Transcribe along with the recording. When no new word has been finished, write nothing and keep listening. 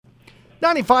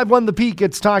95.1 The Peak,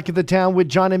 it's Talk of the Town with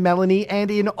John and Melanie,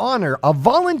 and in honor of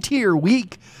Volunteer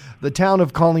Week, the Town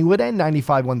of Collingwood and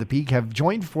 95.1 The Peak have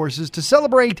joined forces to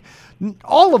celebrate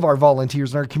all of our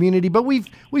volunteers in our community, but we've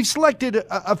selected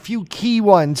a few key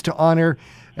ones to honor,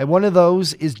 and one of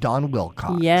those is Don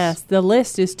Wilcox. Yes, the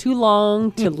list is too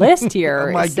long to list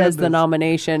here, Oh, says the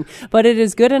nomination, but it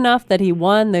is good enough that he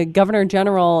won the Governor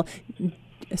General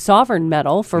Sovereign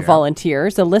Medal for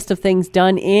volunteers. A list of things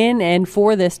done in and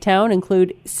for this town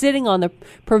include sitting on the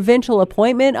provincial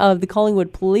appointment of the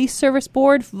Collingwood Police Service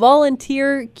Board,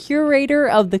 volunteer curator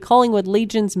of the Collingwood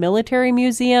Legion's Military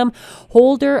Museum,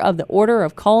 holder of the Order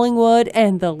of Collingwood,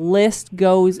 and the list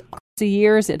goes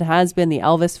years. It has been the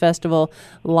Elvis Festival,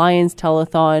 Lions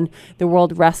Telethon, the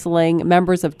World Wrestling,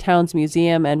 members of Towns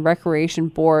Museum and Recreation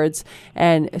Boards,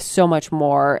 and so much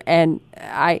more. And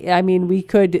I mean, we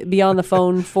could be on the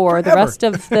phone for the rest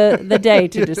of the day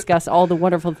to discuss all the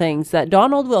wonderful things that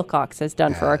Donald Wilcox has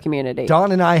done for our community.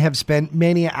 Don and I have spent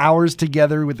many hours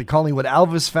together with the Collingwood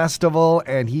Elvis Festival,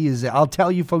 and he is, I'll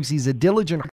tell you folks, he's a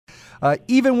diligent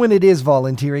even when it is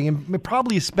volunteering, and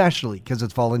probably especially because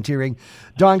it's volunteering.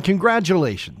 Don,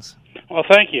 congratulations. Well,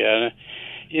 thank you.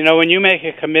 When you make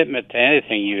a commitment to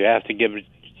anything, you have to give it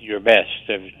your best.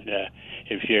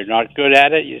 If you're not good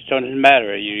at it, it doesn't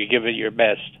matter. You give it your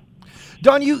best.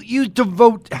 Don, you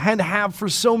devote and have for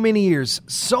so many years,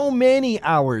 so many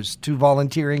hours to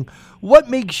volunteering. What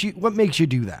makes you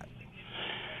do that?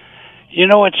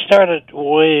 It started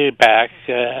way back,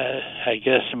 I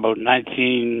guess about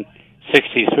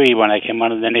 1963 when I came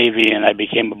out of the Navy and I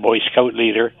became a Boy Scout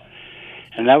leader.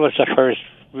 And that was the first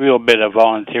real bit of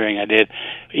volunteering I did.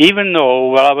 Even though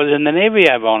while I was in the Navy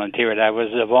I volunteered. I was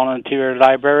a volunteer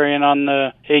librarian on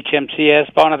the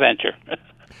HMCS Bonaventure.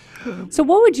 So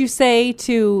what would you say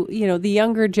to, the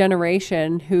younger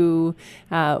generation who,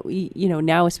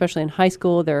 now especially in high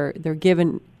school, they're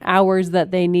given hours that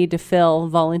they need to fill,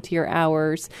 volunteer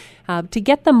hours, to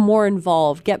get them more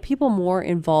involved, get people more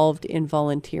involved in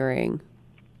volunteering?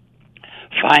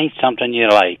 Find something you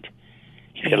like.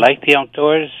 If you like the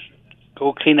outdoors,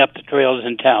 go clean up the trails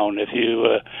in town. If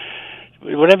you,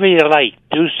 whatever you like,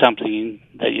 do something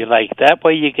that you like. That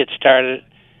way you get started.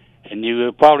 And you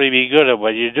will probably be good at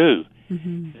what you do.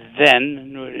 Mm-hmm.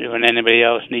 Then, when anybody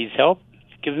else needs help,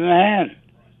 give them a hand.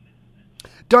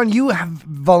 Don, you have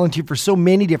volunteered for so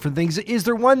many different things. Is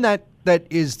there one that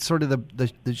is sort of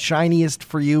the shiniest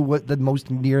for you, what the most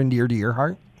near and dear to your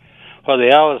heart? Well, the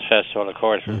Elvis Festival, of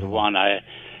course, was one. I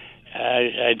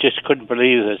just couldn't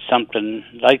believe that something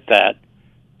like that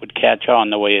would catch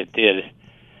on the way it did.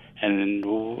 And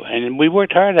we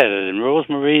worked hard at it, and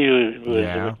Rosemary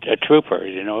was a trooper,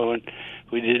 and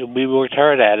we worked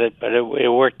hard at it, but it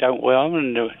worked out well,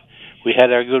 and we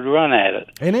had our good run at it.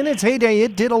 And in its heyday,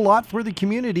 it did a lot for the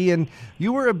community, and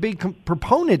you were a big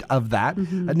proponent of that.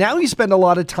 Mm-hmm. Now you spend a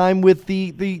lot of time with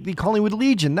the Collingwood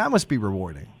Legion. That must be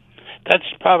rewarding.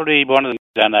 That's probably one of the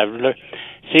things I've learned.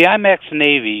 See, I'm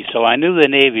ex-Navy, so I knew the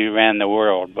Navy ran the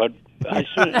world, but I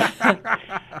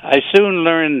soon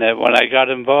learned that when I got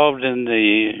involved in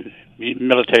the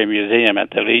military museum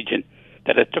at the Legion,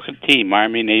 that it took a team,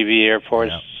 Army, Navy, Air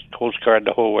Force, Coast Guard,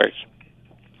 the whole works.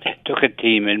 It took a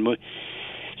team.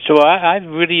 So I've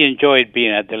really enjoyed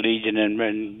being at the Legion,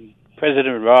 and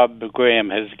President Rob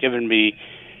Graham has given me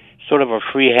sort of a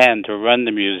free hand to run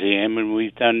the museum, and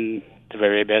we've done the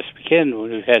very best we can.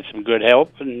 We've had some good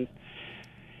help, and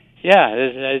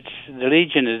the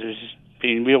Legion is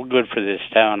been real good for this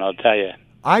town, I'll tell you.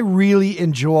 I really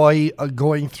enjoy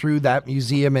going through that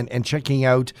museum and checking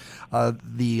out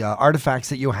the artifacts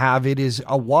that you have. It is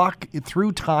a walk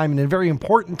through time, and a very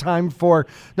important time for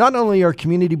not only our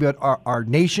community but our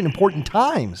nation, important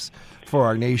times for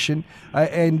our nation.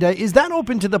 And is that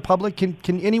open to the public? Can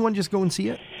anyone just go and see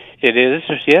it? It is,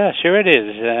 yeah, sure it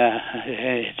is.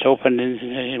 It's open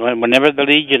whenever the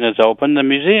Legion is open. The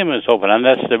museum is open,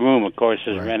 unless the room, of course,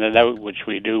 is rented out, which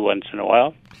we do once in a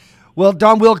while. Well,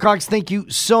 Don Wilcox, thank you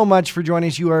so much for joining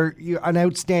us. You're an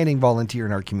outstanding volunteer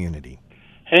in our community.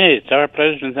 Hey, it's our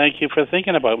pleasure, and thank you for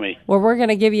thinking about me. Well, we're going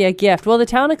to give you a gift. Well, the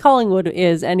Town of Collingwood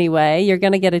is anyway. You're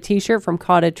going to get a T-shirt from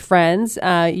Cottage Friends.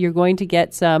 You're going to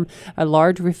get a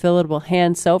large refillable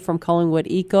hand soap from Collingwood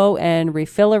Eco and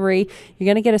Refillery. You're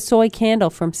going to get a soy candle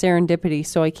from Serendipity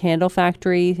Soy Candle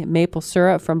Factory, maple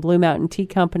syrup from Blue Mountain Tea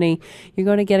Company. You're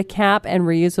going to get a cap and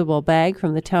reusable bag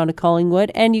from the Town of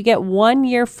Collingwood, and you get 1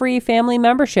 year free family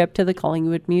membership to the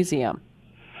Collingwood Museum.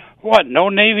 What, no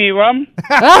Navy rum?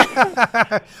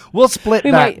 We'll split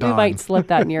that, Don. We might slip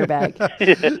that in your bag.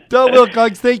 Don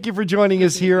Wilcox, thank you for joining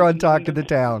us here on Talk of the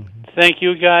Town. Thank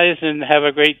you, guys, and have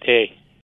a great day.